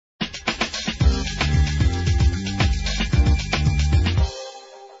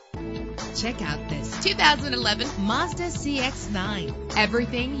Check out this 2011 Mazda CX-9.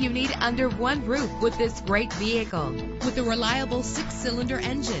 Everything you need under one roof with this great vehicle. With a reliable 6-cylinder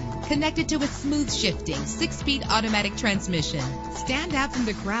engine connected to a smooth shifting 6-speed automatic transmission. Stand out from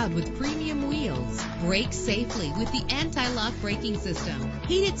the crowd with premium wheels. Brake safely with the anti-lock braking system.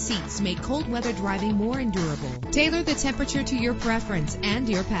 Heated seats make cold weather driving more endurable. Tailor the temperature to your preference and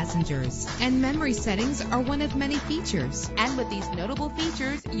your passengers. And memory settings are one of many features. And with these notable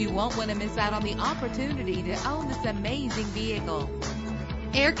features, you won't want to miss out on the opportunity to own this amazing vehicle.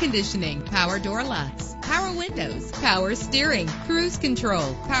 Air conditioning, power door locks, power windows, power steering, cruise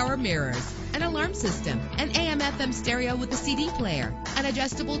control, power mirrors, an alarm system, an AM/FM stereo with a CD player, an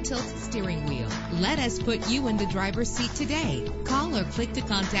adjustable tilt steering wheel. Let us put you in the driver's seat today. Call or click to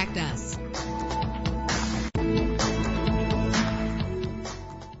contact us.